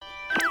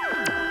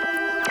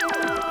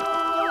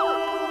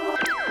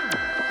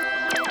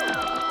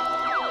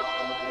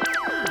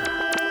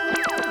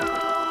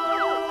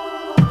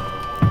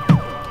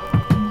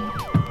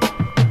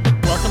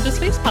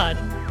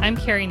I'm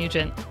Carrie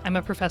Nugent. I'm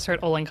a professor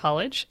at Olin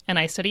College, and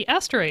I study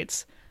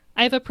asteroids.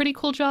 I have a pretty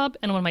cool job,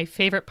 and one of my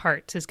favorite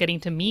parts is getting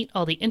to meet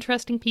all the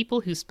interesting people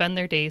who spend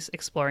their days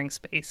exploring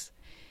space.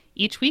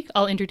 Each week,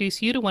 I'll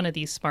introduce you to one of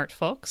these smart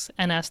folks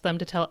and ask them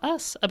to tell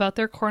us about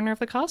their corner of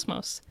the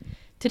cosmos.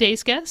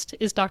 Today's guest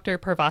is Dr.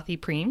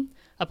 Prem,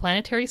 a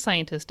planetary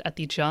scientist at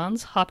the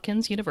Johns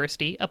Hopkins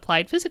University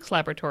Applied Physics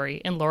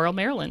Laboratory in Laurel,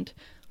 Maryland.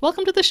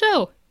 Welcome to the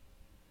show.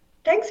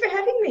 Thanks for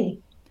having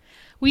me.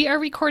 We are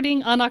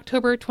recording on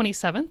October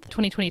 27th,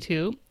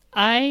 2022.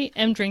 I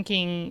am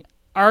drinking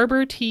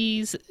Arbor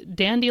Tea's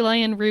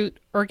dandelion root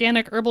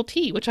organic herbal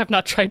tea, which I've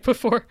not tried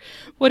before.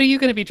 What are you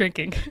going to be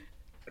drinking?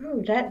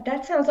 Oh,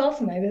 that sounds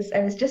awesome. I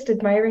was just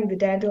admiring the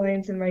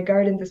dandelions in my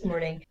garden this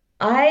morning.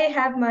 I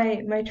have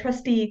my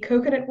trusty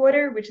coconut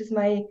water, which is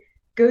my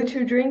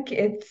go-to drink.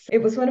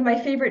 It was one of my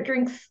favorite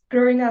drinks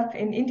growing up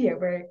in India,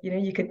 where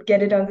you could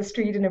get it on the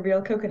street in a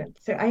real coconut.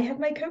 So I have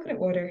my coconut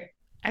water.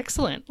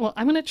 Excellent. Well,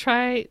 I'm going to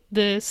try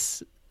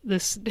this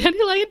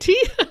dandelion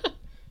tea.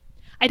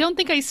 I don't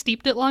think I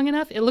steeped it long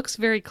enough. It looks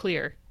very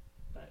clear.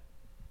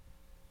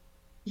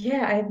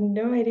 Yeah, I have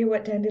no idea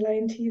what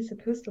dandelion tea is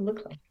supposed to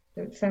look like.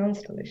 So it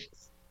sounds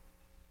delicious.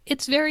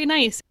 It's very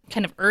nice,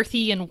 kind of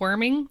earthy and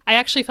worming. I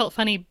actually felt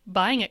funny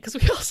buying it because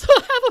we also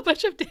have a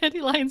bunch of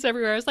dandelions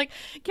everywhere. I was like,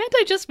 can't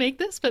I just make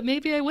this? But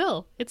maybe I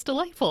will. It's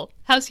delightful.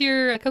 How's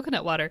your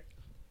coconut water?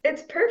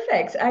 It's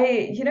perfect.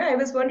 I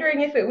was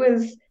wondering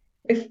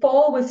if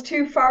fall was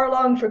too far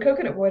along for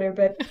coconut water,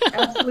 but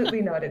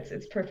absolutely not.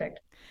 It's perfect.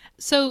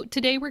 So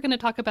today we're going to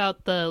talk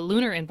about the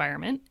lunar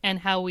environment and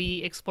how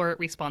we explore it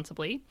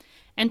responsibly.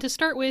 And to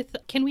start with,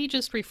 can we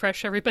just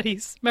refresh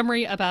everybody's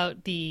memory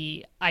about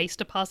the ice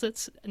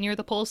deposits near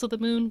the poles of the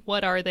moon?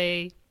 What are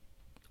they?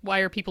 Why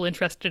are people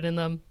interested in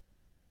them?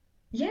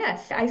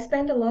 Yes, I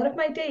spend a lot of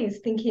my days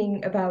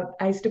thinking about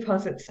ice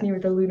deposits near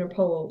the lunar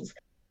poles.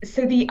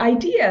 So the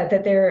idea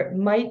that there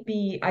might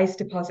be ice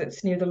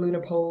deposits near the lunar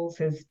poles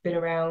has been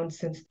around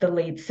since the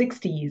late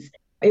 60s.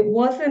 It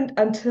wasn't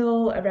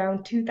until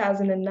around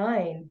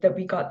 2009 that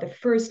we got the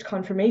first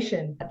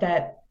confirmation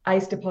that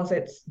ice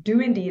deposits do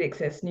indeed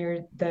exist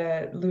near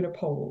the lunar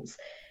poles.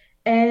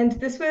 And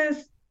this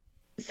was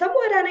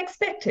somewhat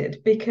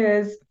unexpected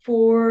because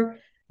for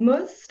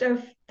most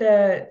of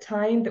the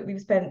time that we've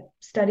spent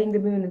studying the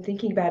moon and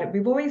thinking about it,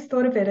 we've always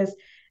thought of it as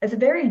a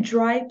very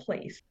dry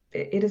place.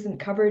 It isn't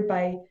covered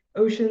by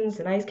oceans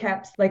and ice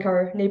caps like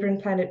our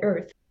neighboring planet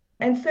Earth.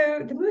 And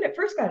so the moon at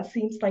first glance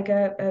seems like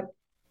an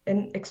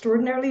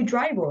extraordinarily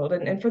dry world,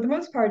 and for the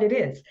most part it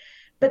is.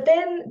 But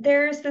then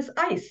there's this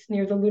ice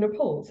near the lunar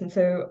poles, and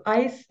so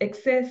ice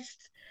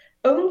exists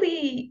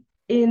only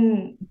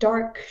in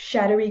dark,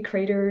 shadowy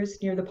craters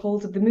near the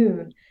poles of the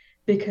moon,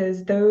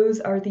 because those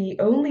are the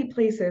only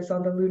places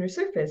on the lunar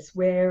surface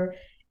where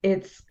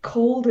it's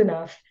cold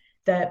enough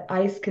that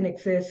ice can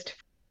exist.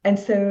 And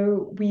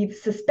so we've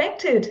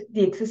suspected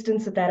the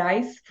existence of that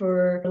ice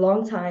for a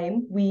long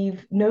time.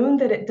 We've known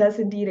that it does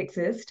indeed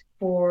exist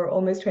for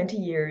almost 20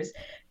 years.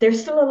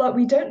 There's still a lot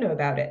we don't know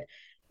about it.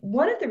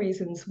 One of the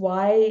reasons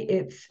why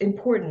it's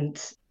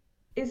important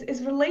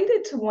is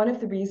related to one of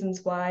the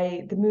reasons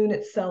why the moon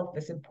itself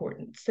is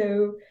important.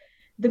 So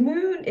the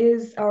moon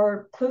is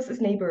our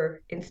closest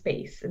neighbor in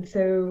space. And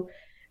so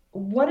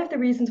one of the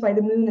reasons why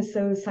the moon is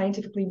so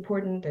scientifically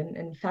important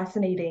and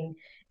fascinating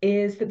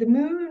is that the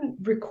moon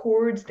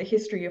records the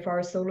history of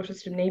our solar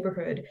system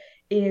neighborhood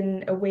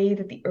in a way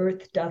that the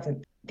Earth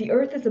doesn't. The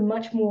Earth is a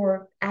much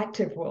more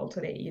active world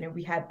today.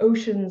 We have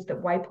oceans that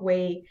wipe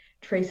away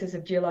traces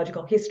of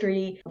geological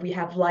history. We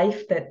have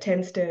life that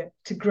tends to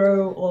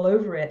grow all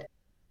over it.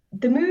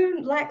 The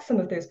moon lacks some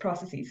of those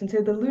processes, and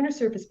so the lunar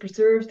surface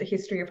preserves the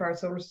history of our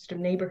solar system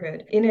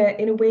neighborhood in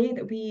a way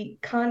that we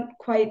can't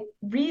quite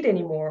read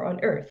anymore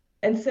on Earth.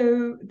 And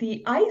so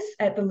the ice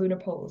at the lunar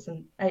poles,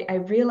 and I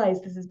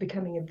realize this is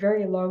becoming a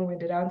very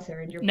long-winded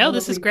answer, and you're No,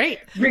 this is probably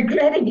great.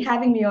 regretting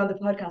having me on the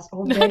podcast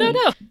No, no, already.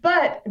 no.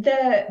 But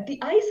the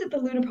ice at the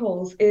lunar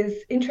poles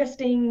is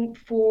interesting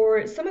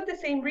for some of the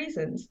same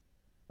reasons.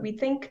 We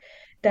think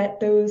that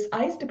those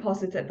ice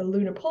deposits at the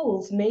lunar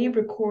poles may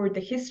record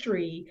the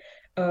history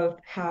of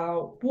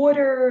how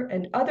water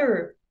and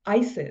other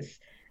ices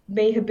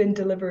may have been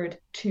delivered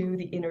to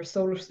the inner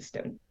solar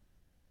system.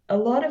 A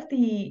lot of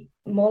the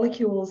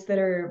molecules that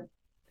are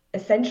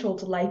essential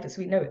to life as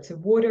we know it, so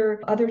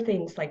water, other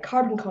things like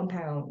carbon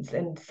compounds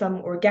and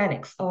some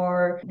organics,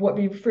 are what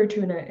we refer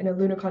to in a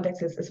lunar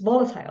context as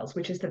volatiles,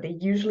 which is that they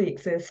usually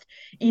exist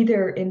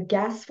either in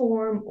gas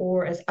form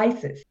or as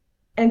ices.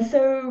 And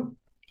so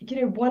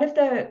one of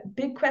the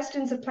big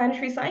questions of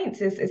planetary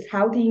science is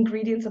how the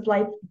ingredients of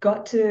life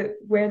got to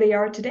where they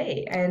are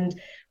today. And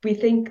we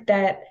think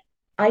that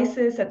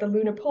ices at the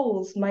lunar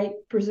poles might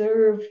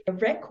preserve a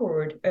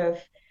record of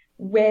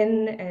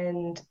when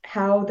and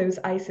how those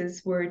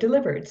ices were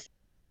delivered.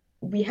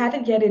 We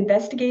haven't yet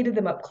investigated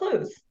them up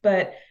close,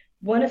 but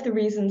One of the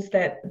reasons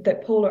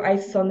that polar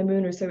ices on the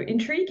moon are so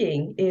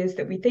intriguing is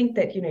that we think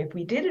that, if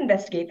we did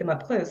investigate them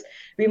up close,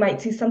 we might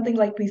see something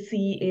like we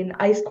see in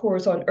ice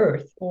cores on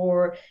Earth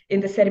or in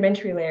the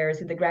sedimentary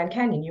layers in the Grand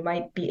Canyon. You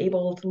might be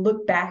able to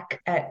look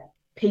back at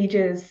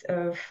pages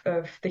of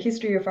the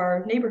history of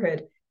our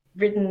neighborhood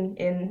written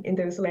in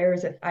those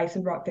layers of ice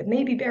and rock that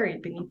may be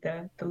buried beneath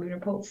the lunar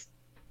poles.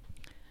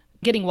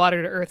 Getting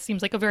water to Earth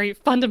seems like a very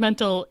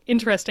fundamental,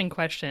 interesting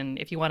question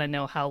if you want to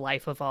know how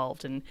life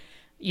evolved and,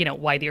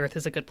 why the Earth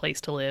is a good place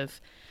to live.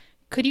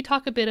 Could you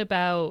talk a bit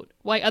about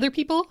why other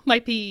people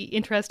might be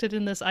interested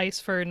in this ice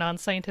for non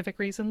scientific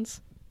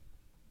reasons?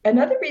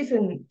 Another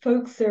reason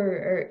folks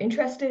are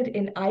interested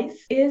in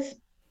ice is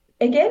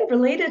again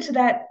related to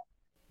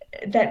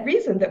that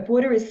reason that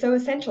water is so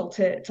essential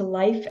to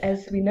life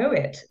as we know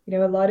it. A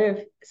lot of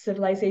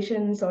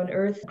civilizations on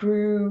Earth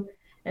grew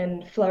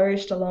and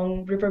flourished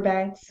along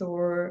riverbanks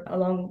or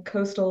along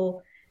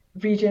coastal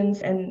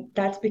regions, and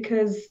that's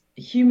because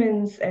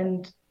humans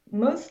and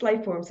most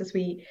life forms as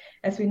we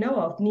know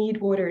of need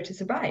water to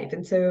survive.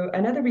 And so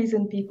another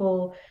reason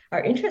people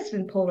are interested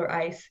in polar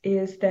ice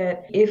is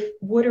that if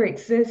water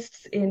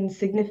exists in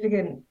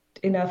significant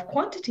enough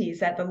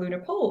quantities at the lunar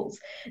poles,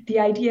 the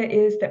idea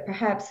is that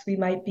perhaps we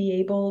might be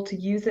able to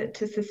use it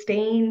to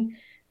sustain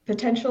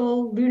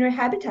potential lunar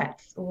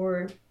habitats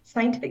or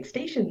scientific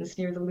stations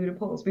near the lunar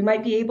poles. We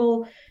might be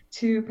able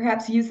to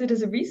perhaps use it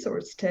as a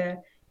resource to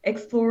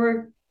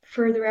explore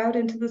further out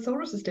into the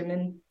solar system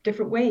in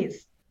different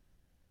ways.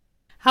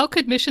 How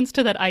could missions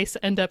to that ice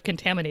end up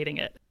contaminating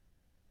it?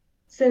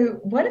 So,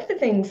 one of the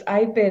things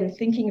I've been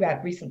thinking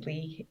about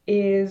recently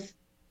is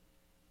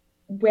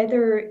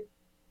whether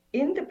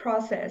in the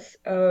process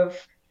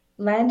of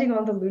landing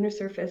on the lunar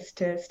surface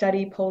to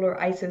study polar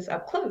ices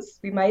up close,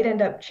 we might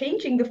end up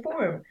changing the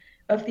form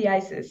of the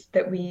ices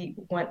that we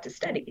want to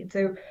study. And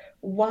so,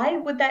 why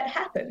would that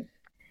happen?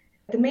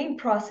 The main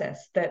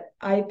process that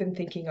I've been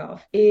thinking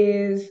of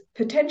is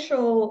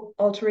potential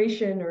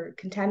alteration or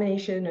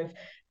contamination of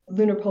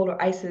lunar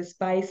polar ices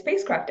by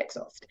spacecraft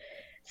exhaust.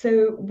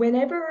 So,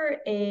 whenever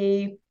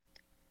a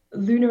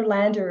lunar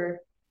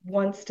lander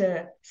wants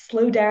to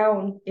slow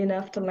down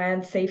enough to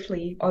land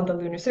safely on the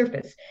lunar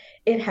surface,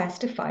 it has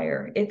to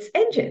fire its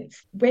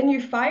engines. When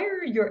you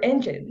fire your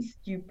engines,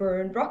 you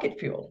burn rocket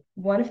fuel.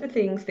 One of the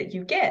things that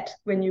you get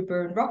when you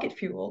burn rocket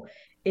fuel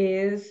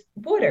is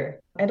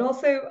water and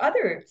also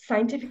other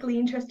scientifically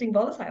interesting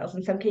volatiles.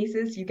 In some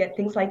cases, you get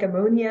things like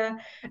ammonia,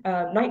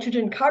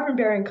 nitrogen, carbon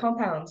bearing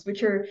compounds,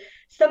 which are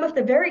some of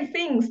the very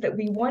things that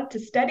we want to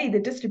study the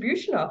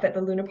distribution of at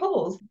the lunar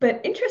poles.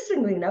 But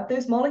interestingly enough,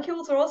 those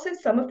molecules are also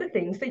some of the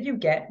things that you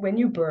get when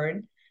you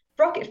burn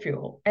rocket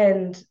fuel.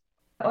 And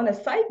on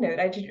a side note,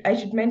 I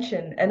should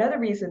mention another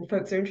reason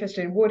folks are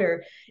interested in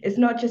water is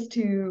not just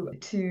to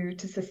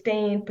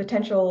sustain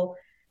potential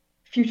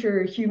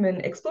future human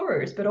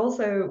explorers, but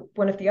also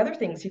one of the other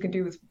things you can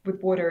do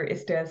with water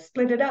is to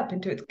split it up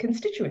into its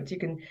constituents. You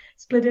can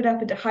split it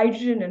up into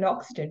hydrogen and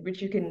oxygen,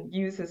 which you can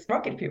use as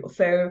rocket fuel.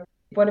 So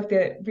one of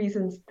the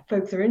reasons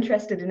folks are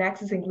interested in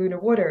accessing lunar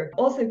water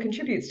also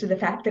contributes to the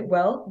fact that,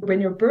 well,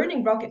 when you're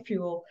burning rocket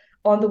fuel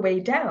on the way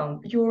down,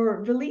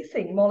 you're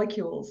releasing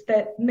molecules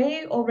that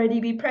may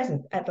already be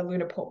present at the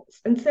lunar poles.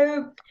 And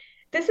so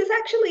this is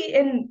actually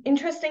an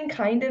interesting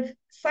kind of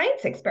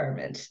science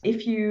experiment.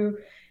 If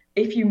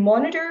you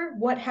monitor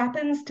what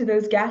happens to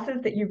those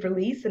gases that you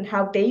release and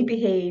how they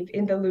behave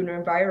in the lunar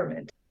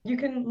environment, you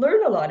can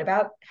learn a lot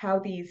about how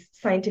these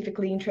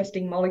scientifically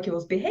interesting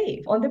molecules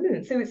behave on the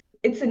moon. So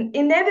it's an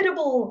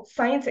inevitable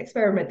science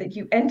experiment that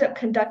you end up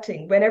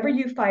conducting whenever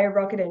you fire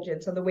rocket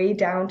engines on the way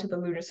down to the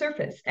lunar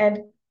surface. And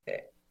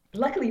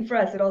luckily for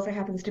us, it also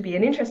happens to be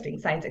an interesting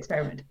science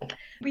experiment.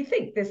 We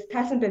think this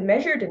hasn't been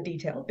measured in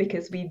detail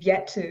because we've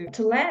yet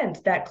to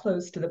land that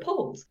close to the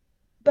poles.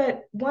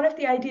 But one of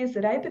the ideas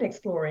that I've been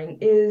exploring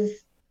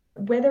is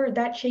whether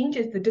that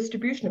changes the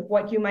distribution of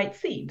what you might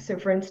see. So,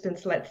 for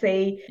instance, let's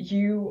say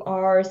you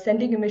are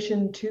sending a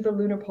mission to the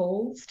lunar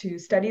poles to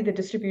study the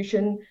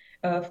distribution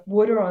of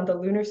water on the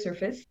lunar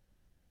surface.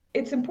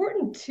 It's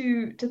important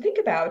to think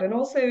about and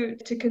also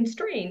to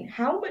constrain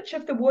how much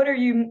of the water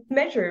you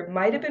measure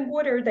might have been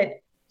water that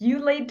you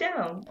laid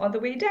down on the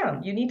way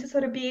down. You need to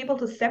sort of be able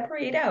to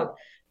separate out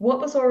what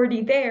was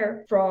already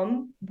there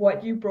from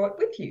what you brought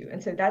with you.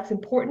 And so that's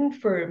important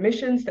for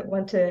missions that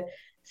want to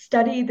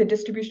study the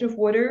distribution of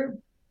water,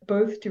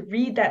 both to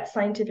read that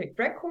scientific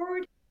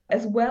record,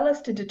 as well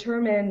as to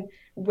determine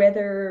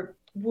whether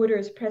water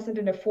is present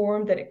in a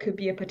form that it could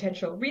be a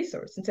potential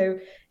resource. And so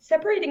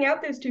separating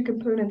out those two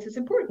components is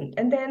important.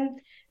 And then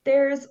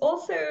there's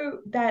also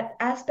that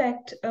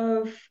aspect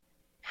of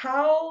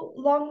how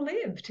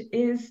long-lived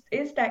is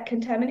that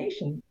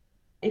contamination.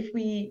 If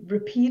we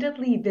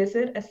repeatedly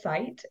visit a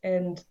site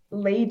and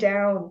lay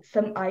down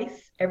some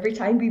ice every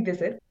time we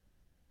visit,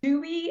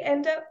 do we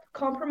end up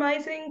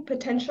compromising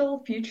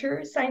potential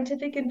future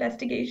scientific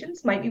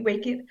investigations? Might we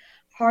make it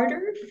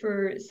harder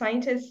for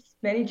scientists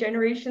many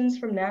generations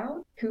from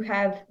now who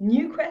have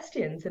new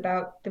questions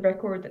about the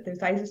record that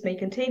those ices may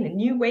contain and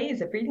new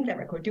ways of reading that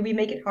record? Do we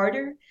make it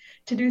harder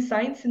to do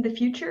science in the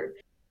future?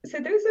 So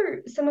those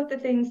are some of the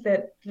things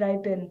that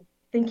I've been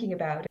thinking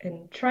about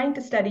and trying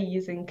to study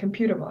using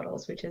computer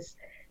models, which is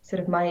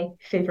sort of my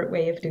favorite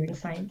way of doing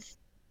science.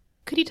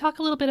 Could you talk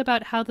a little bit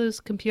about how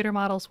those computer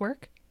models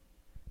work?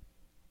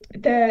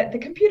 The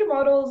computer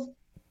models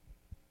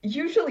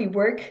usually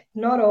work,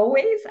 not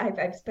always.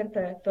 I've spent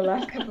the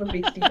last couple of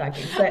weeks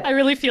debugging, but I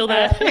really feel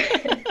that.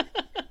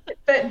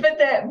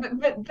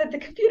 but the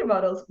computer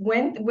models,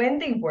 when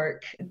they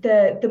work,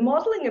 the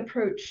modeling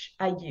approach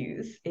I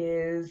use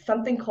is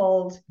something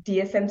called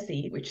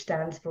DSMC, which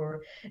stands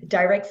for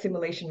Direct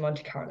Simulation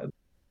Monte Carlo.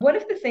 One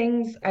of the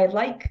things I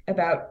like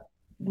about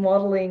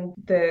modeling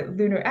the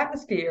lunar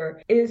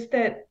atmosphere is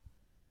that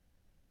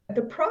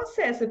the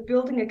process of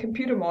building a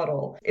computer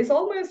model is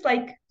almost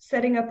like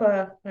setting up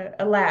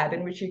a lab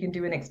in which you can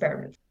do an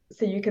experiment.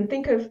 So you can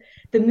think of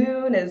the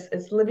moon as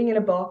living in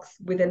a box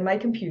within my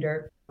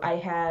computer. I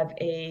have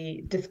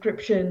a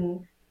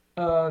description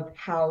of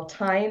how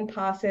time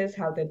passes,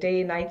 how the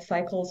day-night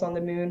cycles on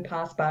the moon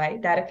pass by.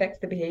 That affects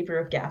the behavior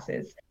of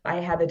gases. I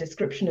have a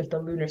description of the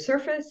lunar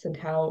surface and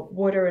how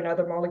water and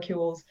other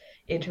molecules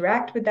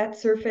interact with that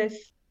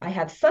surface. I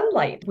have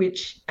sunlight,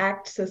 which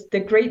acts as the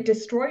great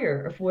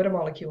destroyer of water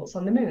molecules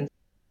on the moon.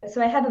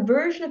 So I have a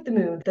version of the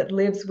moon that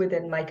lives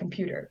within my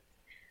computer.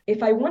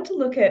 If I want to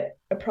look at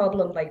a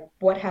problem like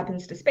what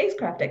happens to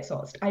spacecraft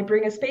exhaust, I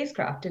bring a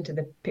spacecraft into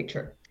the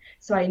picture.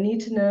 So I need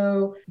to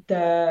know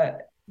the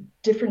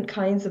different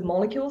kinds of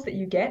molecules that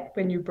you get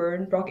when you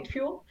burn rocket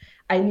fuel.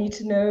 I need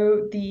to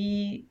know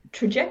the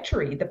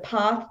trajectory, the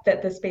path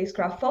that the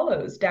spacecraft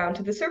follows down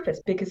to the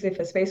surface, because if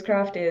a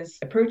spacecraft is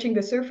approaching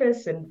the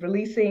surface and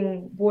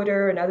releasing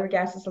water and other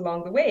gases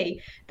along the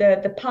way,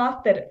 the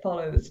path that it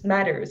follows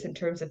matters in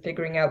terms of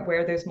figuring out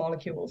where those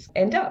molecules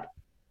end up.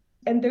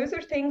 And those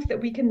are things that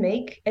we can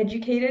make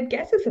educated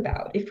guesses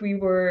about. If we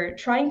were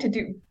trying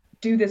to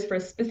do this for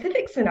a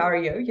specific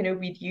scenario,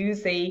 we'd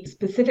use a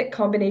specific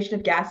combination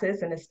of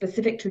gases and a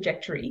specific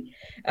trajectory.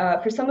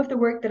 For some of the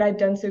work that I've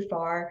done so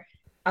far,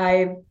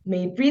 I've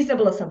made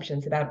reasonable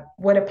assumptions about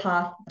what a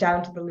path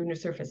down to the lunar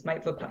surface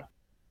might look like.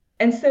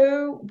 And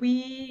so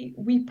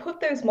we put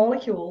those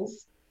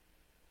molecules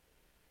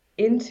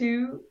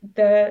into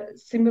the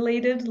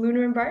simulated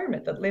lunar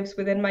environment that lives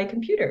within my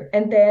computer.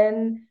 And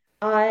then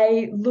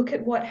I look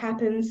at what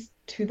happens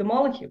to the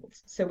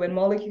molecules. So when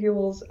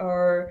molecules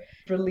are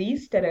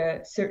released at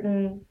a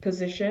certain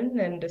position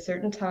and a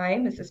certain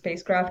time as the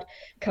spacecraft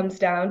comes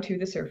down to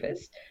the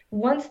surface,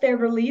 once they're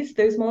released,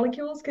 those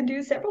molecules can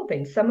do several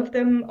things. Some of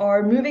them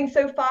are moving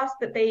so fast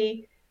that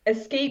they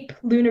escape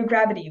lunar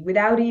gravity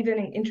without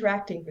even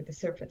interacting with the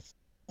surface.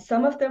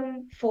 Some of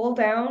them fall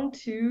down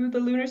to the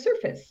lunar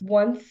surface.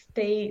 Once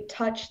they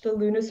touch the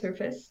lunar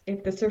surface,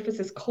 if the surface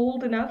is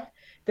cold enough,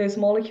 those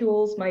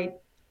molecules might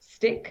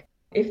stick.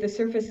 If the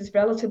surface is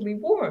relatively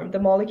warm, the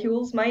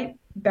molecules might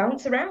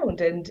bounce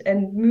around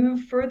and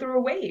move further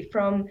away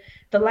from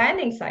the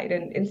landing site.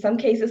 And in some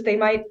cases, they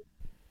might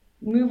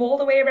move all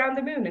the way around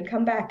the moon and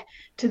come back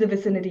to the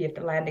vicinity of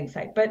the landing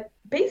site. But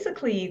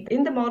basically,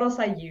 in the models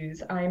I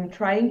use, I'm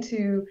trying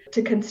to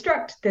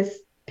construct this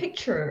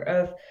picture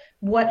of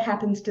what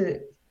happens to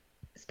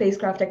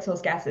spacecraft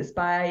exhaust gases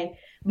by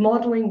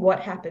modeling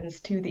what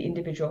happens to the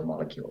individual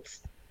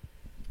molecules.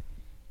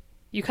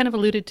 You kind of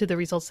alluded to the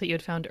results that you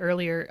had found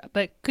earlier,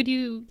 but could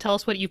you tell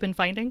us what you've been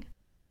finding?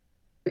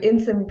 In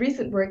some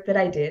recent work that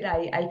I did,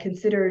 I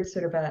considered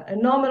sort of a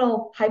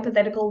nominal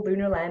hypothetical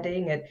lunar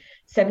landing at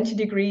 70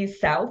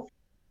 degrees south.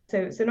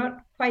 So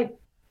not quite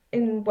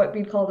in what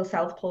we'd call the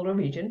South Polar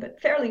region,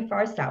 but fairly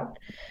far south.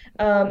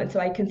 And so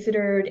I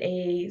considered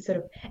a sort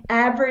of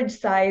average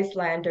size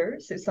lander,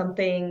 so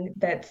something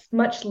that's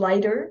much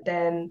lighter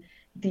than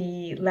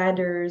the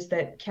landers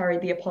that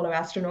carried the Apollo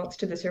astronauts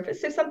to the surface.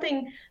 So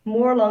something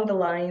more along the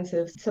lines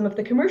of some of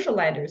the commercial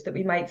landers that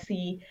we might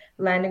see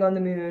landing on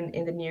the moon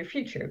in the near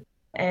future.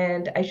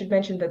 And I should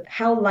mention that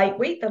how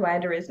lightweight the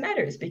lander is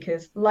matters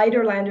because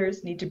lighter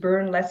landers need to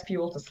burn less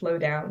fuel to slow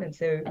down. And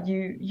so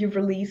you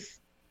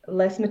release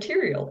less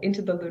material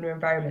into the lunar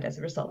environment as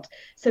a result.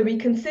 So we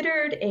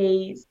considered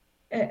a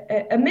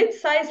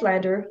mid-sized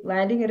lander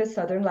landing at a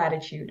southern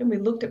latitude, and we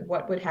looked at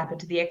what would happen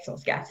to the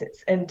exhaust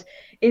gases. And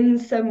in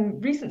some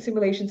recent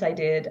simulations I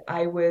did,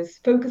 I was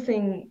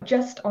focusing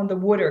just on the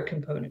water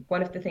component.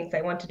 One of the things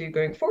I want to do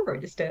going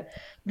forward is to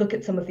look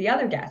at some of the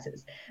other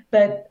gases.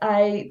 But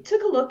I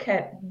took a look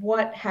at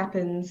what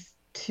happens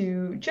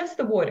to just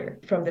the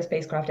water from the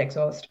spacecraft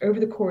exhaust over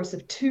the course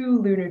of 2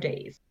 lunar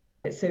days.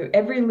 So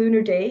every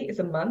lunar day is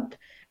a month.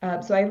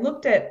 So I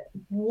looked at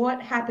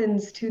what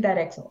happens to that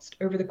exhaust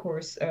over the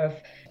course of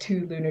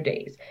 2 lunar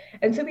days.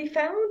 And so we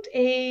found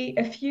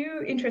a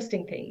few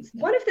interesting things.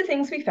 One of the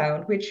things we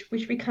found, which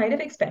we kind of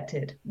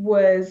expected,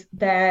 was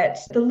that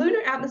the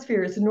lunar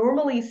atmosphere is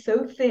normally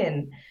so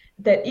thin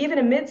that even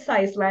a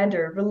mid-sized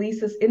lander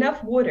releases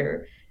enough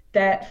water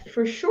that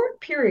for a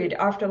short period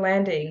after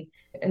landing,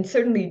 and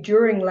certainly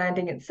during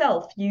landing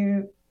itself,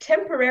 you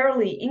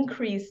temporarily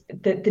increase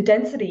the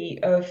density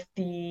of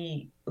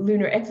the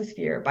lunar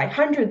exosphere by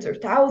hundreds or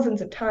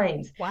thousands of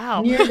times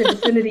Wow. near the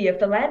vicinity of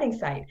the landing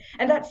site.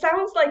 And that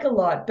sounds like a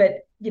lot,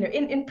 but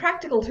in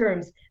practical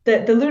terms,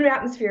 the lunar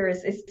atmosphere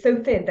is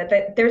so thin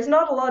that there's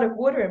not a lot of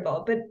water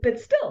involved, but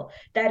still,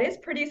 that is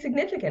pretty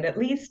significant, at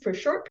least for a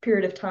short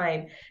period of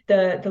time.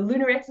 The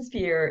lunar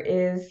exosphere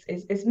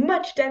is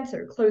much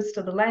denser close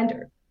to the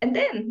lander. And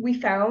then we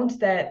found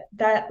that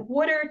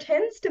water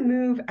tends to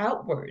move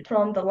outward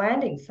from the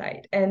landing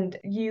site, and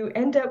you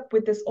end up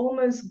with this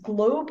almost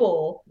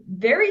global,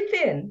 very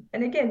thin,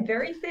 and again,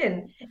 very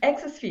thin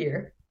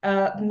exosphere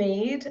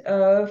made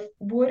of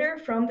water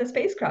from the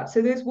spacecraft.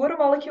 So those water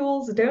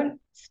molecules don't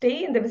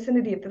stay in the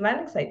vicinity of the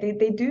landing site.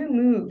 They do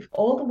move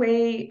all the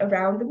way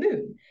around the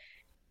moon.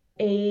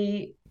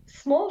 A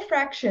small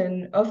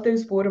fraction of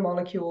those water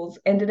molecules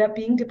ended up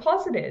being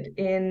deposited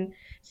in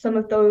some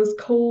of those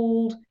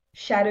cold,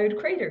 shadowed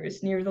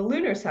craters near the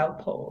lunar South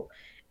Pole.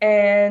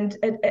 And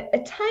a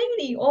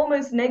tiny,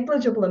 almost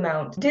negligible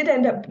amount did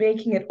end up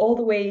making it all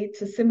the way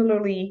to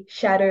similarly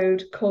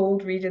shadowed,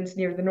 cold regions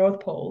near the North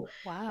Pole.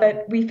 Wow.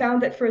 But we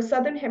found that for a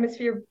southern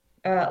hemisphere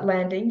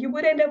landing, you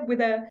would end up with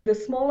the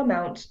small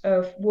amount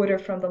of water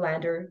from the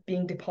lander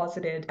being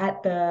deposited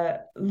at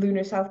the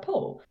lunar South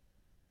Pole.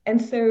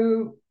 And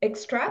so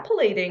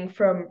extrapolating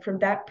from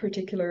that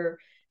particular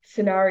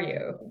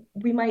scenario,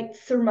 we might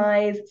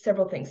surmise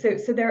several things.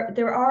 So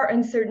there are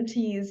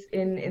uncertainties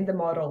in the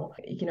model.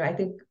 I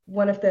think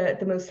one of the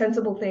most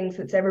sensible things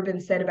that's ever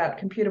been said about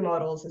computer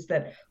models is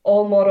that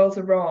all models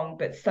are wrong,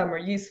 but some are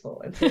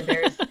useful. And so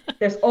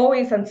there's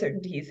always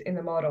uncertainties in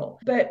the model.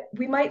 But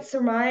we might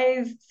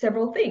surmise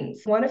several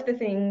things. One of the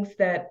things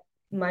that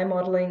my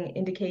modeling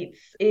indicates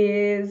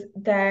is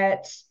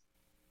that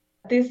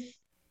this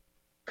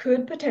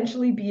could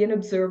potentially be an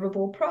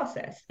observable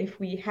process. If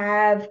we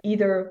have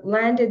either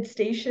landed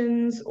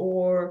stations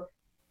or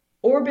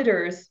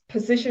orbiters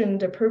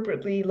positioned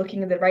appropriately,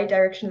 looking in the right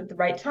direction at the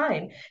right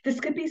time, this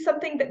could be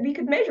something that we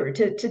could measure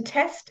to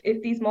test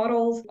if these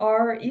models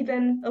are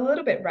even a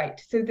little bit right.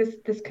 So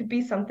this could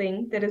be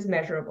something that is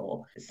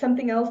measurable.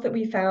 Something else that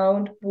we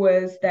found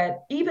was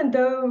that even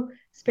though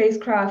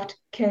spacecraft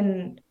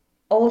can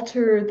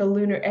alter the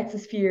lunar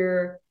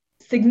exosphere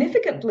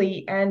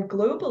significantly and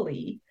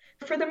globally,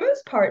 for the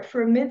most part,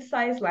 for a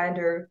mid-sized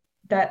lander,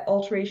 that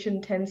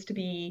alteration tends to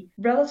be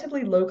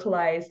relatively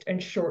localized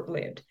and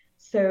short-lived.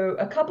 So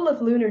a couple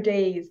of lunar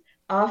days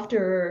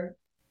after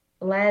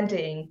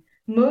landing,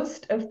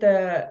 most of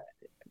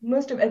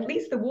at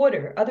least the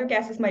water, other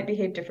gases might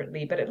behave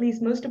differently, but at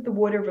least most of the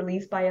water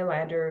released by a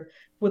lander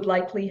would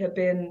likely have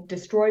been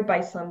destroyed by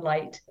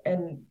sunlight,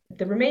 and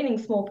the remaining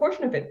small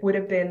portion of it would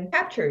have been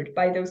captured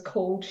by those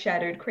cold,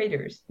 shadowed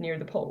craters near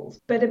the poles.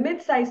 But a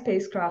mid-sized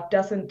spacecraft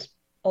doesn't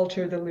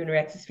alter the lunar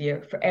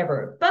exosphere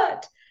forever,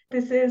 but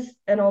this is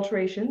an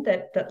alteration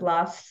that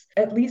lasts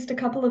at least a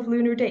couple of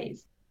lunar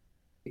days.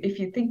 If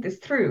you think this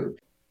through,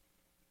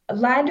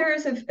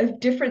 landers of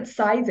different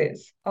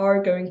sizes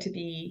are going to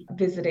be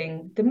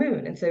visiting the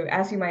moon. And so,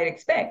 as you might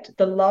expect,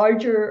 the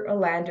larger a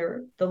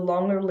lander, the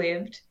longer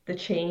lived the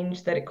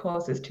change that it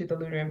causes to the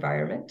lunar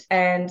environment,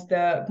 and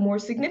the more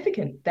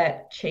significant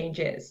that change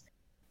is.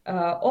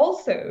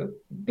 Also,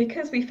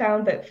 because we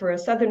found that for a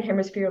southern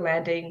hemisphere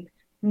landing,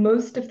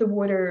 most of the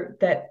water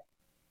that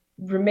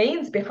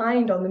remains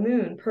behind on the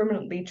moon,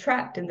 permanently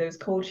trapped in those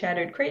cold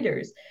shadowed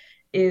craters,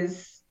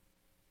 is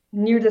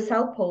near the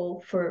South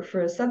Pole for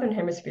a southern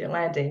hemisphere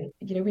landing.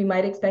 We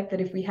might expect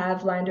that if we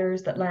have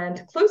landers that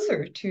land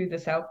closer to the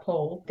South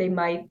Pole, they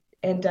might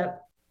end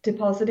up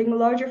depositing a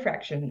larger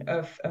fraction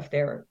of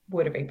their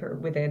water vapor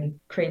within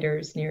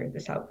craters near the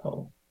South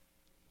Pole.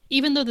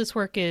 Even though this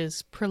work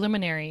is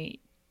preliminary,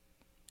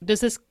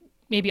 does this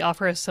maybe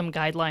offer us some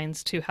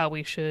guidelines to how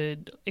we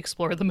should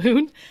explore the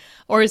moon?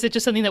 Or is it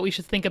just something that we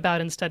should think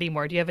about and study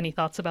more? Do you have any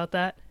thoughts about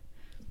that?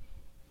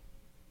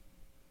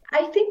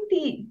 I think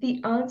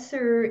the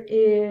answer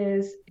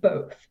is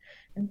both.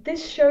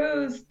 This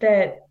shows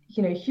that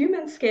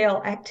human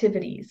scale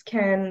activities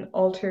can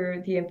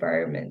alter the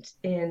environment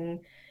in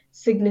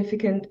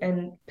significant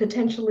and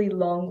potentially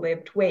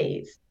long-lived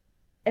ways.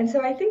 And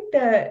so I think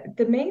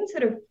the main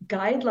sort of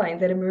guideline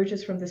that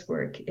emerges from this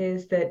work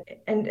is that,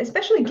 and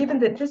especially given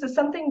that this is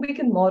something we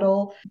can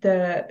model,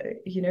 there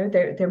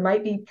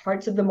might be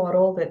parts of the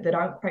model that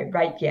aren't quite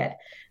right yet,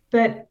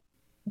 but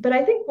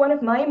I think one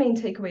of my main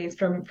takeaways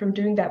from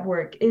doing that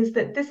work is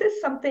that this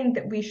is something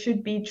that we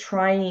should be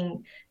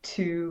trying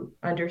to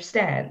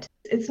understand.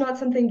 It's not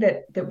something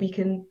that we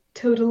can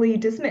totally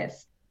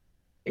dismiss.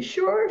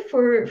 Sure,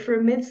 for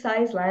a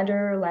mid-sized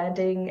lander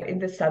landing in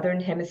the southern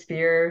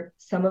hemisphere,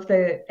 some of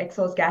the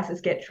exhaust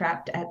gases get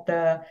trapped at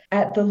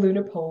the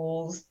lunar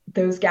poles.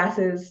 Those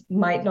gases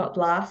might not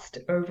last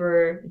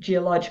over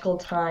geological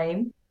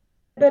time.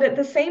 But at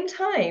the same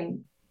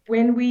time,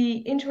 when we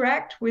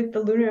interact with the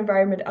lunar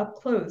environment up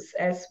close,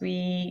 as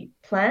we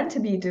plan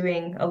to be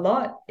doing a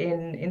lot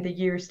in the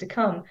years to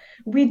come,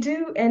 we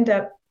do end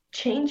up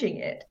changing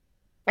it.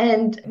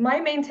 And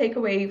my main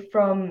takeaway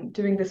from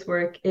doing this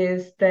work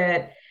is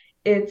that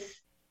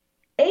it's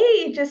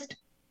just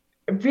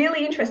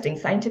really interesting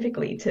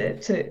scientifically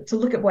to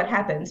look at what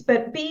happens,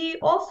 but B,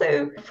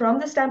 also from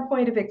the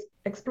standpoint of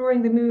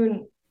exploring the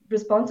moon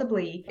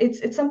responsibly,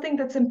 it's something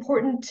that's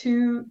important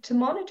to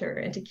monitor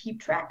and to keep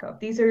track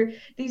of. These are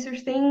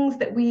things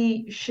that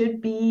we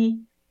should be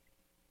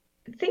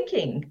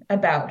thinking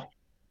about.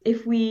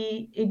 If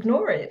we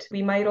ignore it,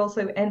 we might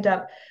also end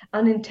up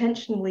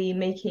unintentionally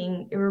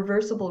making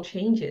irreversible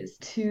changes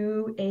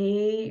to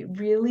a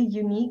really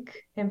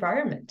unique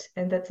environment.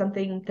 And that's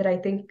something that I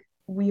think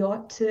we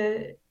ought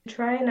to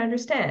try and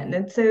understand.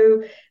 And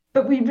so,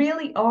 but we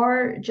really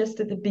are just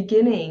at the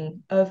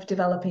beginning of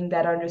developing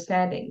that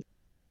understanding.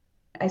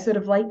 I sort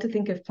of like to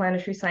think of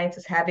planetary science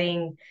as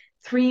having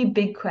three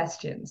big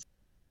questions.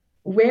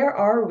 Where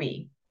are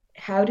we?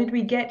 How did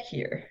we get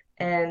here?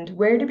 And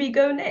where do we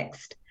go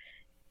next?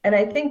 And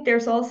I think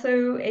there's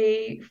also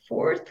a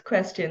fourth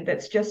question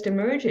that's just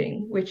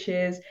emerging, which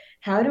is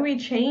how do we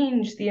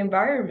change the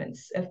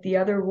environments of the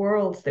other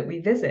worlds that we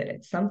visit?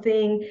 It's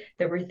something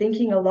that we're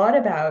thinking a lot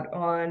about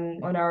on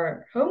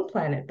our home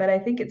planet, but I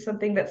think it's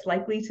something that's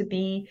likely to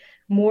be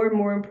more and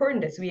more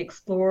important as we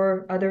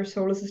explore other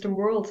solar system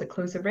worlds at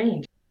closer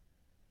range.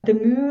 The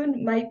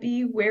moon might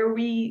be where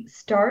we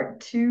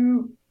start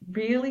to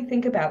really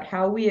think about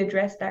how we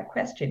address that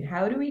question.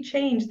 How do we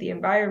change the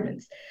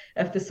environments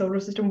of the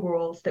solar system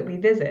worlds that we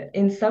visit?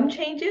 In some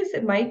changes,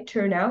 it might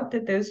turn out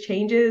that those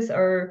changes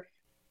are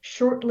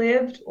short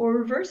lived or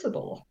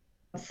reversible.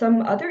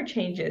 Some other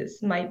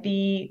changes might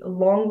be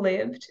long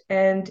lived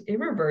and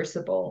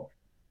irreversible.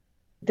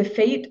 The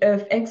fate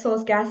of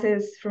exhaust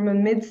gases from a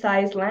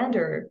mid-sized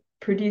lander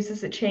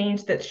produces a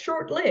change that's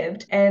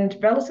short-lived and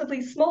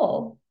relatively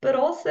small, but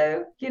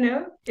also,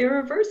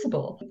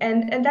 irreversible.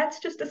 And that's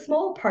just a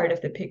small part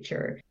of the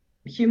picture.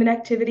 Human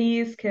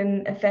activities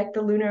can affect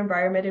the lunar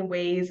environment in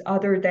ways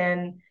other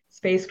than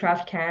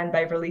spacecraft can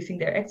by releasing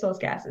their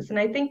exhaust gases. And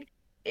I think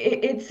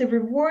it's a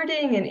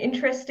rewarding and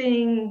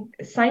interesting,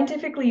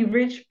 scientifically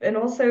rich, and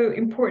also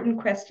important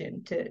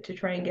question to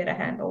try and get a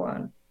handle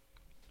on.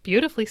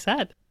 Beautifully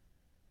said.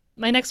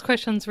 My next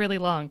question's really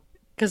long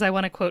because I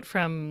want to quote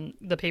from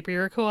the paper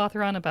you're a co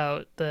author on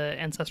about the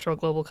ancestral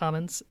global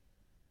commons.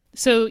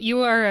 So,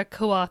 you are a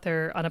co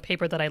author on a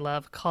paper that I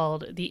love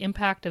called The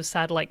Impact of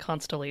Satellite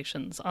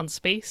Constellations on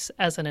Space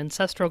as an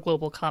Ancestral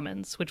Global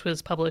Commons, which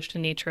was published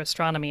in Nature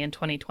Astronomy in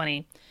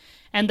 2020.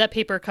 And that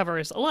paper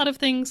covers a lot of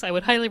things. I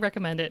would highly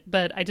recommend it,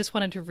 but I just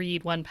wanted to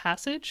read one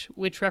passage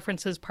which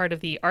references part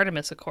of the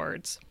Artemis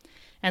Accords.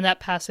 And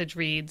that passage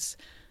reads,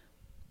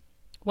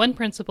 one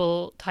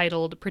principle,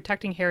 titled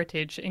Protecting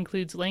Heritage,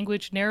 includes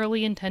language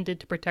narrowly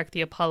intended to protect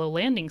the Apollo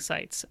landing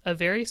sites, a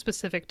very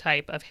specific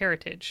type of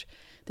heritage.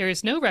 There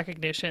is no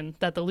recognition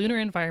that the lunar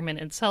environment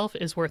itself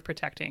is worth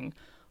protecting,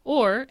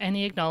 or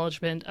any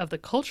acknowledgement of the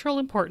cultural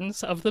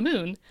importance of the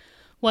moon.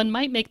 One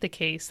might make the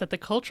case that the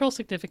cultural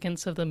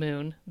significance of the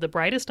moon, the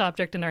brightest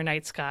object in our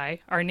night sky,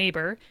 our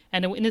neighbor,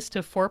 and a witness to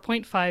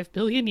 4.5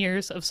 billion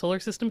years of solar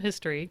system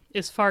history,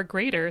 is far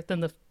greater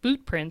than the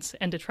footprints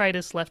and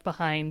detritus left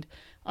behind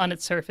on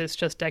its surface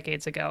just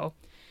decades ago.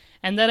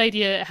 And that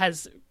idea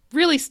has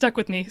really stuck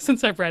with me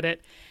since I've read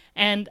it.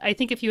 And I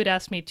think if you had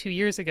asked me 2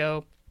 years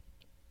ago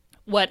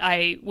what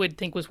I would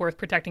think was worth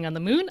protecting on the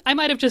moon, I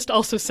might have just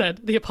also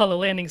said the Apollo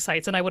landing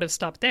sites, and I would have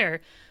stopped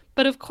there.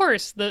 But of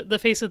course, the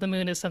face of the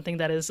moon is something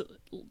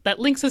that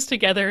links us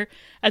together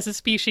as a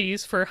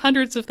species for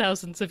hundreds of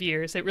thousands of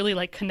years. It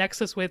really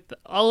connects us with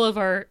all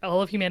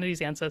of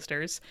humanity's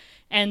ancestors,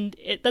 and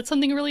that's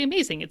something really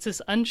amazing. It's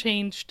this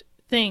unchanged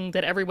thing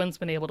that everyone's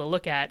been able to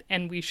look at,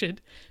 and we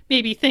should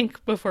maybe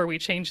think before we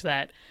change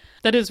that.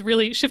 That has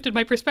really shifted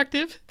my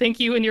perspective. Thank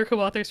you and your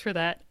co-authors for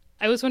that.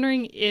 I was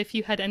wondering if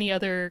you had any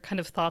other kind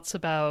of thoughts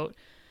about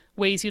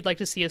ways you'd like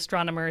to see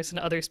astronomers and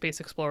other space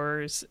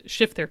explorers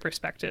shift their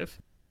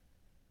perspective.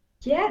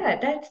 Yeah,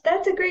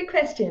 that's a great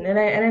question, and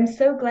I'm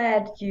so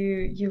glad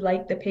you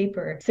liked the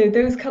paper. So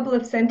those couple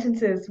of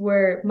sentences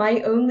were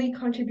my only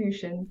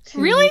contribution to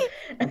Really?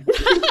 to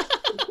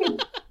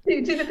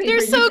the They're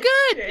paper. so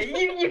good.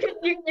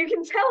 You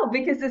can tell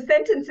because the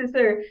sentences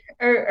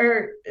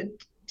are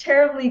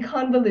terribly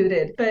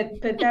convoluted, but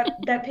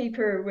that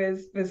paper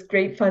was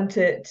great fun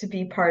to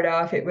be part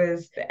of. It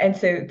was, and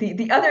so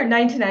the other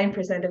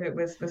 99% of it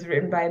was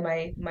written by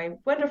my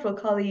wonderful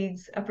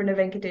colleagues, Aparna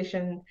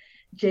Venkatesan,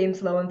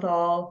 James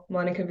Lowenthal,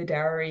 Monica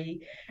Vidari.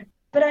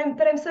 But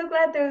I'm so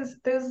glad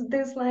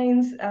those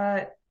lines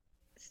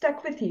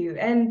stuck with you.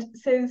 And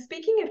so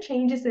speaking of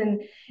changes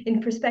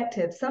in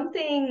perspective,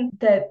 something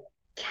that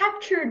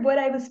captured what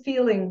I was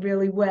feeling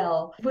really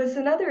well was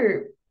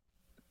another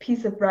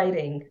piece of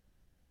writing.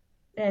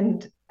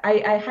 And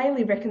I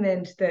highly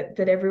recommend that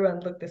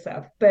everyone look this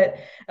up. But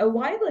a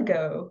while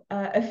ago,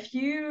 a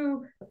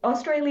few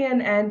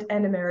Australian and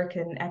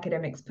American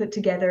academics put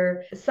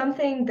together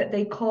something that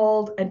they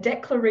called a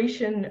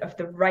Declaration of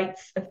the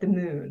Rights of the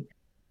Moon.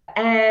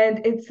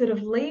 And it sort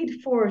of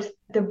laid forth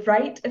the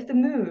right of the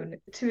moon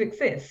to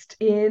exist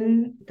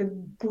in the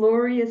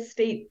glorious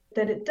state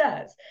that it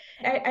does.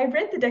 I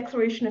read the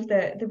Declaration of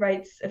the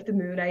Rights of the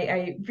Moon.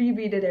 I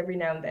reread it every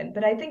now and then,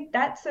 but I think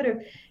that sort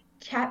of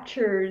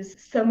captures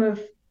some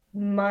of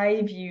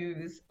my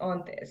views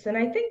on this. And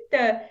I think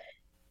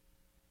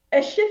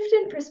a shift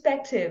in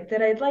perspective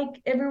that I'd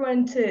like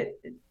everyone to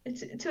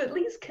at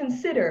least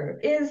consider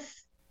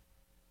is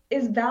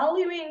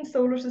valuing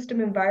solar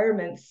system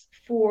environments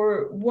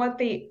for what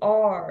they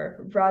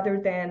are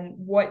rather than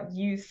what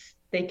use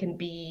they can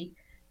be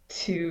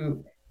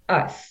to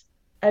us.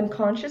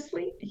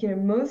 Unconsciously,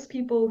 most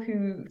people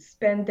who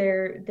spend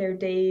their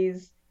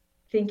days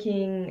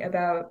thinking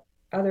about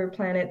other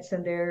planets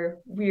and their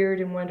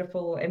weird and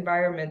wonderful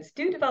environments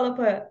do develop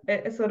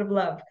a sort of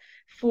love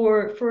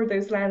for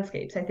those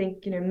landscapes. I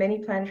think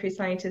many planetary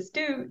scientists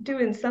do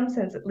in some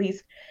sense at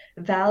least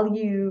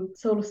value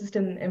solar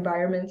system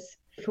environments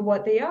for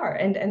what they are.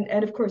 And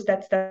of course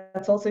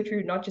that's also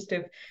true not just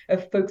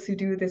of folks who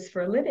do this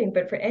for a living,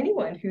 but for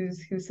anyone who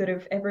sort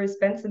of ever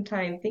spent some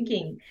time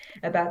thinking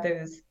about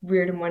those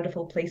weird and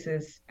wonderful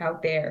places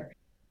out there.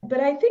 But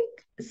I think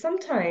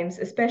sometimes,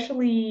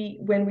 especially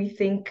when we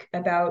think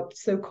about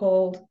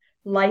so-called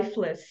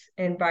lifeless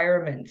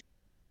environments,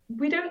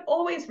 we don't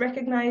always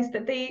recognize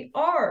that they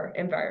are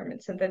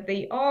environments and that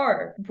they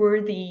are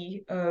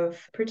worthy of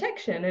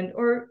protection, and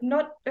or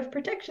not of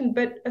protection,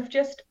 but of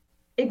just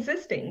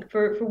existing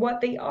for what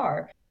they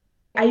are.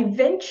 I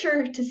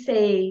venture to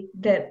say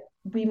that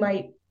we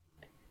might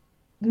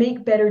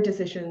make better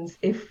decisions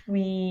if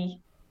we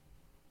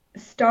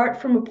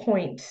start from a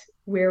point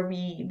where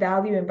we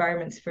value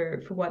environments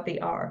for what they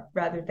are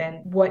rather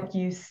than what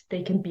use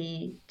they can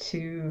be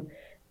to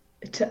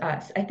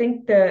us. I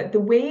think the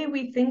way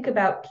we think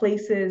about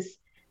places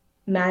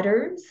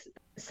matters.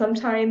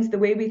 Sometimes the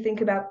way we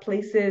think about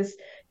places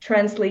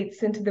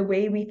translates into the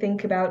way we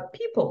think about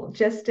people,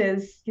 just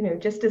as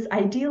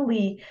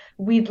ideally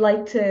we'd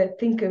like to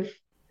think of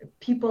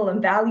people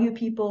and value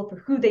people for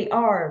who they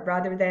are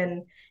rather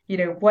than,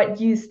 what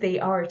use they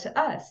are to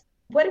us.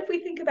 What if we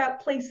think about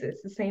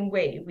places the same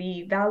way?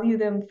 We value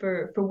them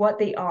for what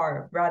they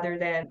are rather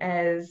than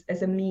as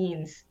a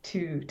means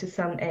to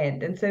some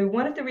end. And so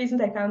one of the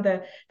reasons I found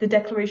the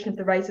Declaration of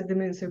the Rights of the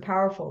Moon so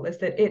powerful is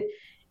that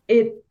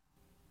it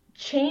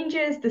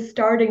changes the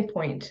starting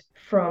point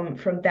from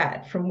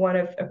one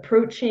of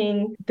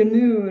approaching the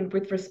moon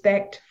with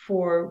respect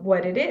for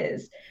what it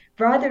is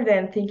rather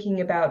than thinking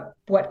about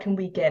what can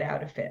we get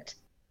out of it.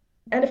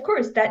 And of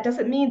course that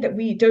doesn't mean that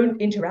we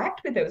don't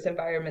interact with those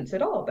environments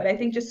at all, but I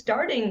think just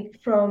starting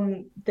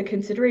from the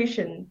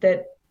consideration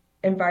that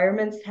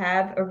environments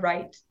have a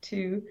right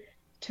to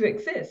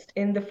exist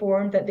in the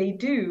form that they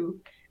do,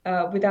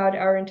 without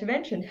our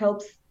intervention,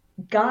 helps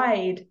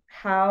guide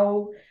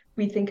how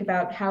we think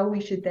about how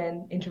we should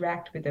then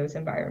interact with those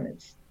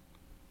environments.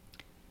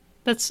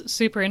 That's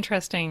super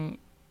interesting.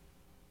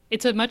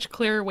 It's a much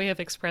clearer way of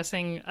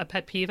expressing a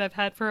pet peeve I've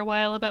had for a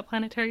while about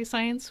planetary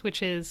science,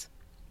 which is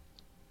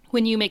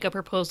when you make a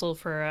proposal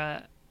for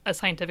a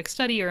scientific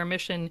study or a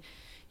mission,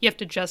 you have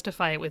to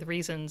justify it with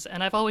reasons.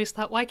 And I've always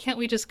thought, why can't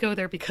we just go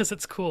there because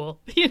it's cool?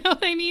 You know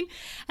what I mean?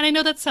 And I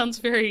know that sounds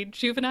very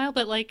juvenile,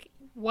 but like,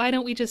 why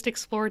don't we just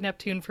explore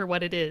Neptune for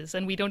what it is?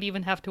 And we don't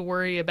even have to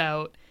worry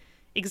about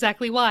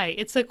exactly why.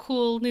 It's a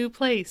cool new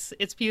place.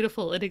 It's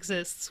beautiful. It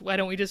exists. Why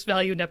don't we just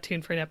value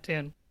Neptune for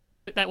Neptune?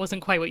 That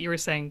wasn't quite what you were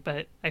saying,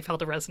 but I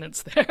felt a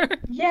resonance there.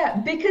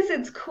 Yeah, because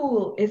it's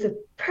cool is a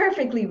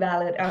perfectly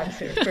valid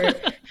answer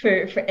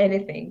for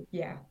anything.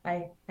 Yeah,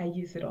 I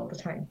use it all the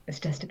time as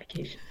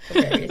justification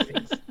for various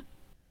things.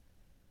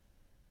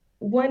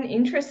 One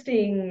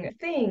interesting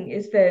thing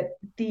is that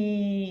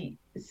the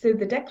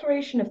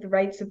Declaration of the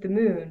Rights of the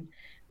Moon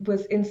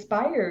was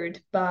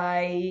inspired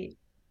by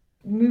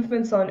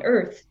movements on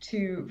Earth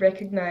to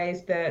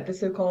recognize the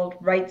so-called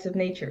rights of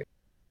nature.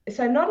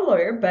 So I'm not a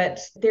lawyer, but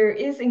there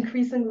is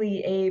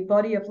increasingly a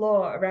body of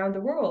law around the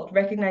world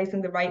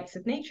recognizing the rights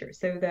of nature.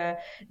 So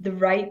the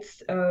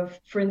rights of,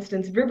 for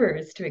instance,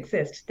 rivers to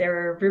exist. There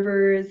are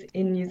rivers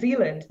in New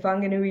Zealand,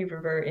 Whanganui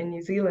River in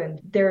New Zealand.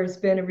 There's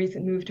been a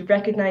recent move to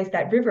recognize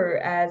that river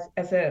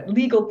as a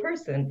legal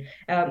person,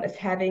 as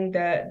having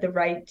the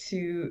right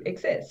to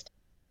exist.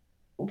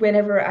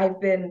 Whenever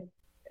I've been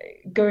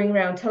going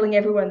around telling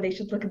everyone they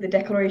should look at the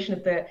Declaration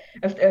of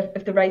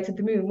the Rights of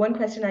the Moon, one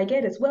question I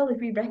get is, well, if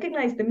we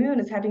recognize the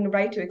moon as having a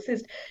right to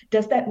exist,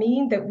 does that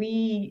mean that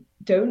we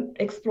don't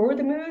explore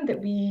the moon, that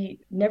we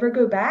never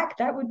go back?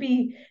 That would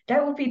be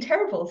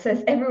terrible,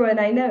 says everyone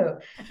I know.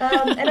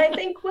 And I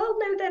think, well,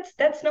 no,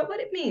 that's not what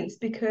it means,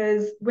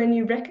 because when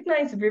you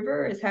recognize a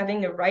river as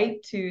having a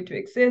right to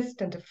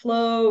exist and to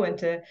flow and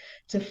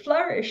to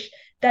flourish,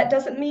 that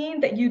doesn't mean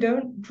that you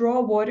don't draw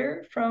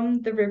water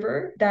from the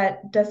river.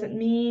 That doesn't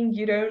mean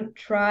you don't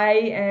try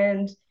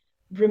and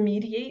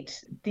remediate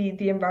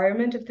the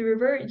environment of the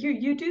river.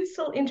 You do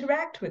still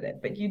interact with it,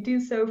 but you do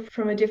so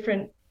from a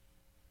different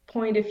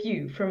point of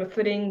view, from a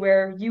footing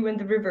where you and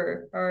the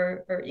river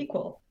are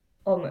equal.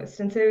 almost.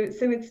 And so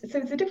it's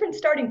a different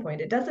starting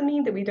point. It doesn't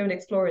mean that we don't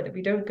explore, that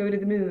we don't go to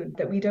the moon,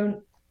 that we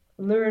don't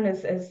learn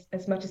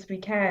as much as we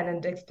can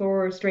and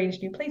explore strange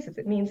new places.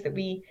 It means that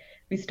we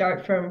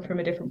start from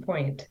a different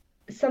point.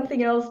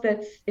 Something else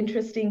that's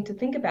interesting to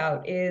think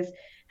about is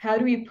how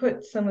do we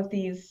put some of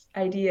these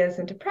ideas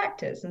into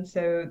practice? And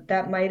so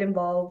that might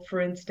involve,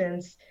 for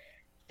instance,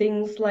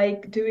 things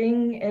like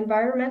doing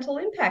environmental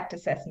impact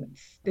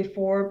assessments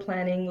before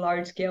planning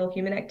large-scale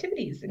human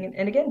activities.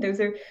 And again,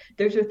 those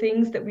are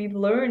things that we've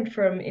learned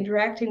from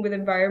interacting with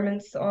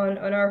environments on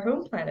our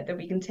home planet that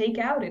we can take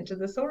out into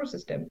the solar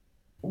system.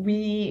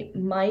 We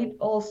might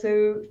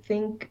also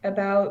think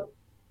about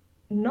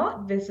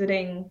not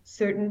visiting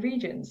certain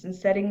regions and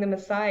setting them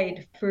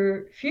aside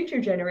for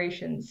future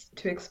generations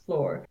to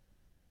explore.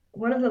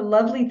 One of the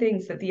lovely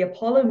things that the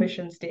Apollo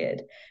missions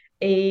did,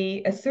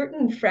 a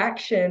certain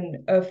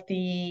fraction of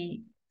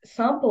the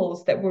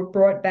samples that were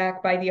brought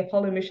back by the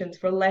Apollo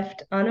missions were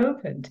left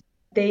unopened.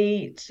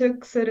 They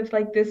took sort of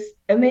like this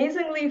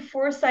amazingly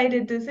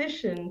foresighted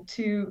decision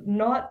to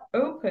not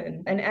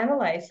open and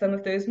analyze some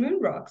of those moon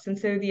rocks. And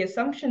so the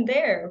assumption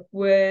there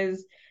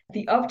was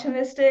the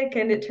optimistic,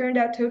 and it turned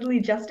out totally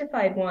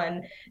justified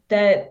one,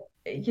 that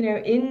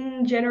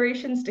in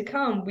generations to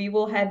come, we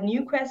will have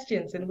new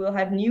questions and we'll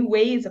have new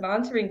ways of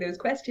answering those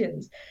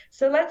questions.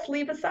 So let's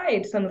leave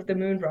aside some of the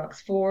moon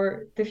rocks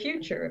for the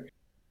future.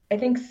 I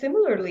think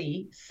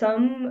similarly,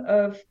 some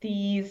of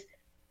these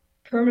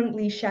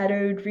permanently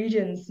shadowed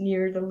regions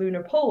near the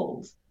lunar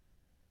poles,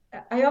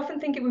 I often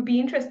think it would be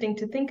interesting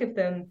to think of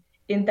them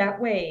in that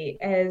way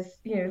as,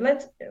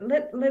 let's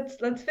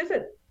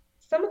visit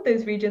some of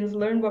those regions,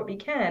 learn what we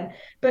can,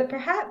 but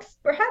perhaps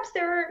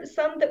there are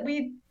some that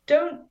we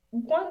don't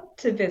want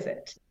to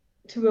visit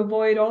to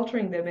avoid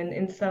altering them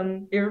in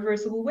some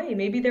irreversible way.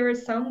 Maybe there are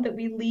some that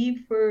we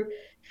leave for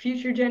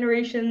future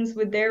generations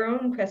with their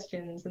own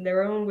questions and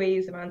their own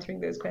ways of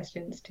answering those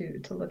questions to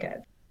look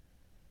at.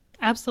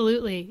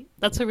 Absolutely.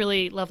 That's a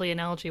really lovely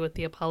analogy with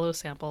the Apollo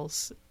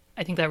samples.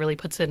 I think that really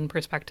puts it in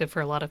perspective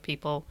for a lot of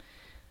people.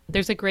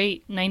 There's a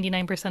great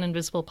 99%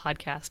 Invisible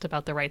podcast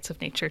about the rights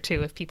of nature,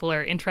 too. If people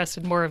are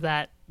interested in more of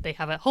that, they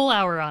have a whole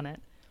hour on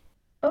it.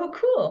 Oh,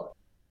 cool.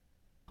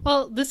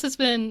 Well, this has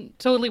been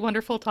totally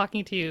wonderful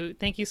talking to you.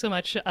 Thank you so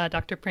much,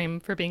 Dr. Prem,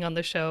 for being on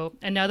the show.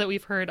 And now that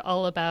we've heard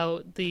all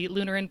about the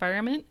lunar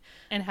environment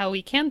and how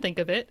we can think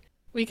of it,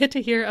 we get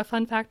to hear a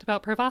fun fact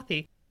about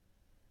Parvati.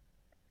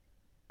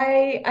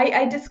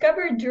 I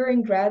discovered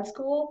during grad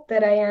school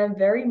that I am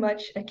very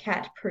much a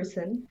cat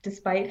person,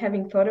 despite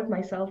having thought of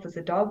myself as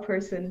a dog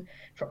person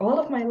for all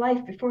of my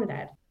life before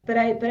that. But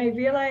I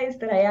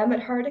realized that I am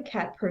at heart a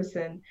cat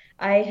person.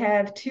 I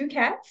have two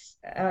cats,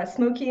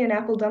 Smokey and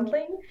Apple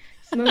Dumpling.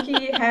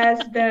 Smokey has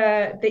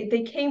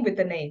they came with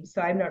the name,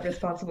 so I'm not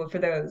responsible for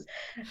those.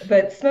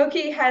 But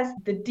Smokey has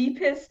the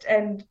deepest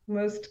and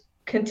most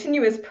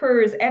continuous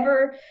purrs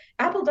ever.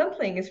 Apple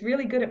Dumpling is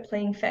really good at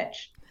playing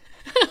fetch.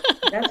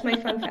 That's my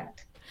fun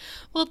fact.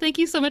 Well, thank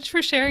you so much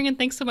for sharing, and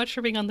thanks so much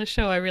for being on the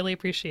show. I really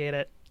appreciate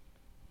it.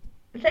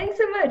 Thanks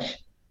so much.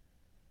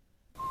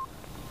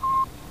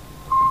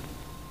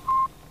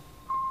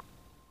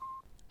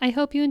 I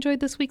hope you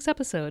enjoyed this week's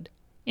episode.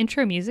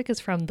 Intro music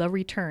is from The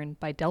Return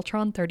by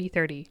Deltron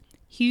 3030.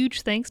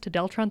 Huge thanks to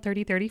Deltron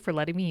 3030 for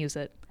letting me use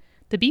it.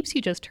 The beeps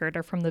you just heard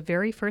are from the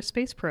very first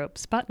space probe,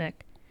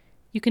 Sputnik.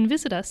 You can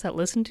visit us at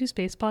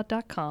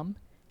listentospacepod.com,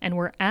 and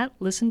we're at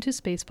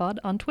ListenToSpacePod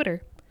on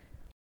Twitter.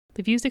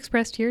 The views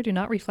expressed here do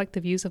not reflect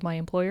the views of my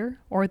employer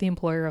or the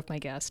employer of my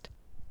guest.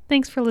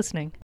 Thanks for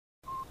listening.